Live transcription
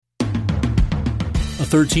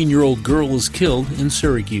13-year-old girl is killed in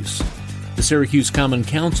Syracuse. The Syracuse Common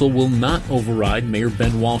Council will not override Mayor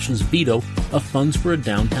Ben Walsh's veto of funds for a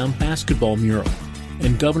downtown basketball mural,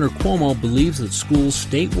 and Governor Cuomo believes that schools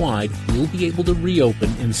statewide will be able to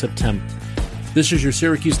reopen in September. This is your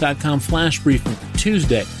Syracuse.com flash briefing for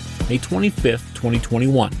Tuesday, May 25th,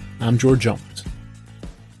 2021. I'm George Owens.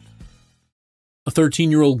 A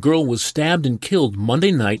 13-year-old girl was stabbed and killed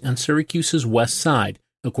Monday night on Syracuse's west side,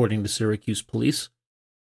 according to Syracuse police.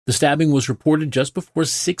 The stabbing was reported just before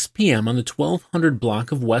 6 p.m. on the 1200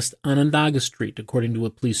 block of West Onondaga Street, according to a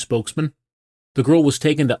police spokesman. The girl was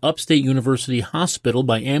taken to Upstate University Hospital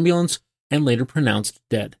by ambulance and later pronounced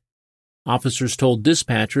dead. Officers told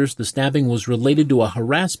dispatchers the stabbing was related to a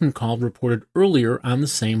harassment call reported earlier on the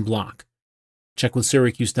same block. Check with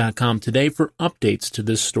Syracuse.com today for updates to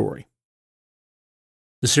this story.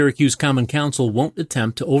 The Syracuse Common Council won't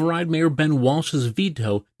attempt to override Mayor Ben Walsh's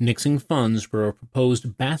veto nixing funds for a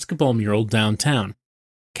proposed basketball mural downtown.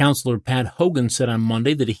 Councilor Pat Hogan said on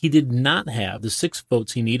Monday that he did not have the 6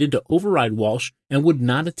 votes he needed to override Walsh and would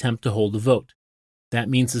not attempt to hold a vote. That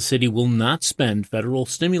means the city will not spend federal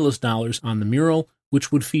stimulus dollars on the mural,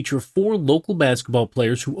 which would feature 4 local basketball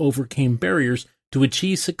players who overcame barriers to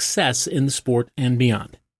achieve success in the sport and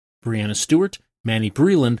beyond: Breanna Stewart, Manny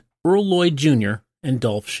Breland, Earl Lloyd Jr., and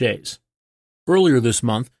Dolph Schayes. Earlier this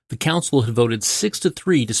month, the council had voted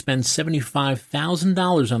 6-3 to spend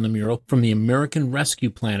 $75,000 on the mural from the American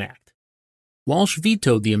Rescue Plan Act. Walsh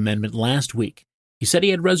vetoed the amendment last week. He said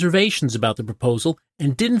he had reservations about the proposal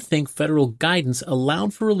and didn't think federal guidance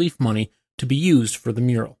allowed for relief money to be used for the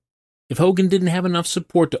mural. If Hogan didn't have enough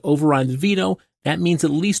support to override the veto, that means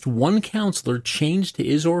at least one councilor changed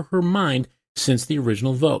his or her mind since the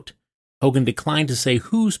original vote. Hogan declined to say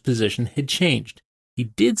whose position had changed. He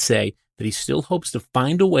did say that he still hopes to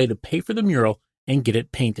find a way to pay for the mural and get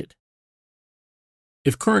it painted.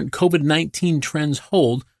 If current COVID-19 trends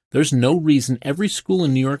hold, there's no reason every school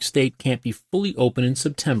in New York State can't be fully open in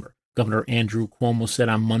September, Governor Andrew Cuomo said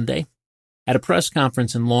on Monday. At a press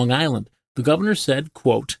conference in Long Island, the governor said,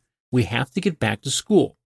 quote, "We have to get back to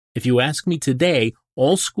school. If you ask me today,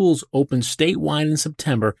 all schools open statewide in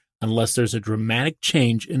September unless there's a dramatic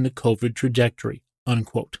change in the COVID trajectory,"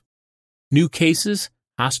 unquote. New cases,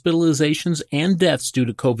 hospitalizations, and deaths due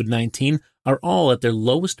to COVID-19 are all at their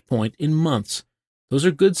lowest point in months. Those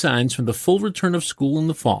are good signs from the full return of school in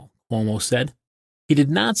the fall, Cuomo said. He did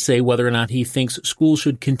not say whether or not he thinks schools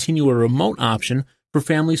should continue a remote option for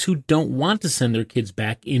families who don't want to send their kids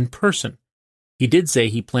back in person. He did say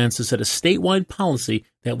he plans to set a statewide policy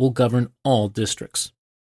that will govern all districts.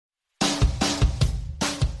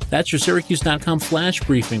 That's your Syracuse.com flash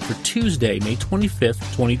briefing for Tuesday, May 25th,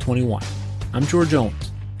 2021. I'm George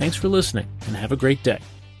Owens. Thanks for listening, and have a great day.